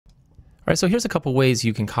All right, so here's a couple ways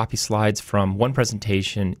you can copy slides from one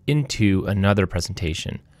presentation into another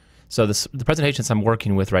presentation. So the presentations I'm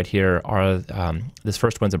working with right here are, this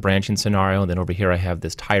first one's a branching scenario, and then over here I have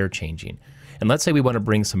this tire changing. And let's say we want to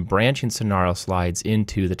bring some branching scenario slides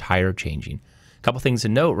into the tire changing. A couple things to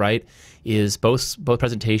note, right, is both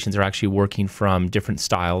presentations are actually working from different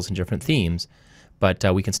styles and different themes, but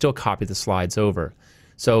we can still copy the slides over.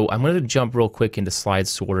 So I'm going to jump real quick into slide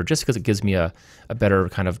sorter just because it gives me a better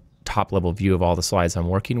kind of top level view of all the slides I'm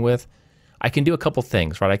working with. I can do a couple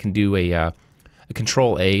things, right? I can do a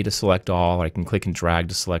Control A to select all, or I can click and drag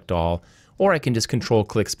to select all, or I can just Control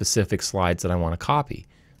click specific slides that I want to copy.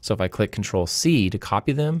 So if I click Control C to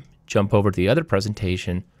copy them, jump over to the other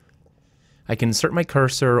presentation, I can insert my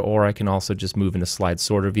cursor, or I can also just move into slide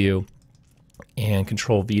sorter view and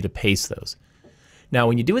Control V to paste those. Now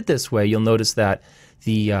when you do it this way, you'll notice that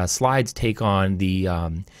the slides take on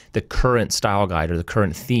the current style guide or the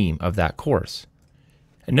current theme of that course.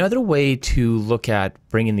 Another way to look at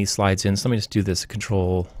bringing these slides in, so let me just do this,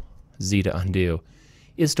 Control Z to undo,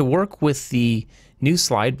 is to work with the new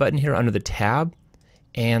slide button here under the tab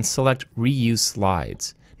and select reuse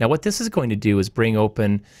slides. Now what this is going to do is bring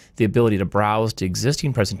open the ability to browse to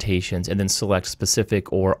existing presentations and then select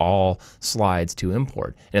specific or all slides to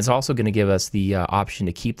import. And it's also going to give us the option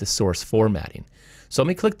to keep the source formatting. So let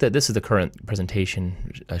me click this is the current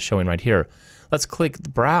presentation showing right here. Let's click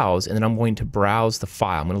browse, and then I'm going to browse the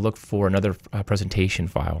file. I'm going to look for another presentation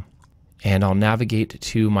file. And I'll navigate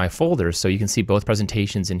to my folders so you can see both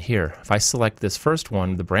presentations in here. If I select this first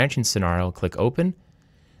one, the branching scenario, click open,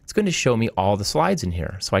 it's going to show me all the slides in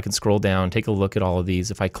here. So I can scroll down, take a look at all of these.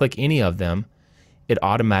 If I click any of them, it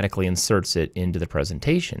automatically inserts it into the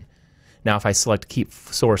presentation. Now if I select keep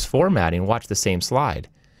source formatting, watch the same slide.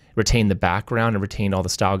 Retain the background and retain all the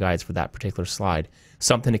style guides for that particular slide.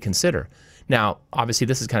 Something to consider. Now, obviously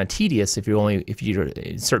this is kind of tedious if you're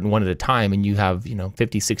inserting one at a time and you have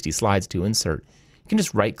 50, 60 slides to insert. You can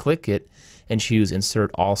just right click it and choose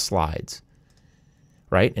insert all slides.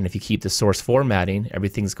 Right? And if you keep the source formatting,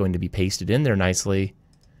 everything's going to be pasted in there nicely,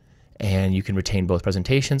 and you can retain both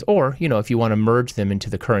presentations, or if you want to merge them into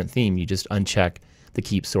the current theme, you just uncheck the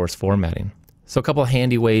keep source formatting. So a couple of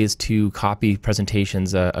handy ways to copy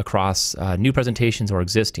presentations across new presentations or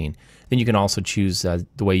existing. Then you can also choose the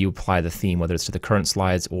way you apply the theme, whether it's to the current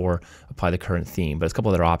slides or apply the current theme. But there's a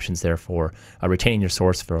couple other options there for retaining your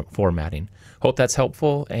source formatting. Hope that's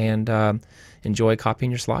helpful, and enjoy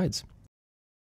copying your slides.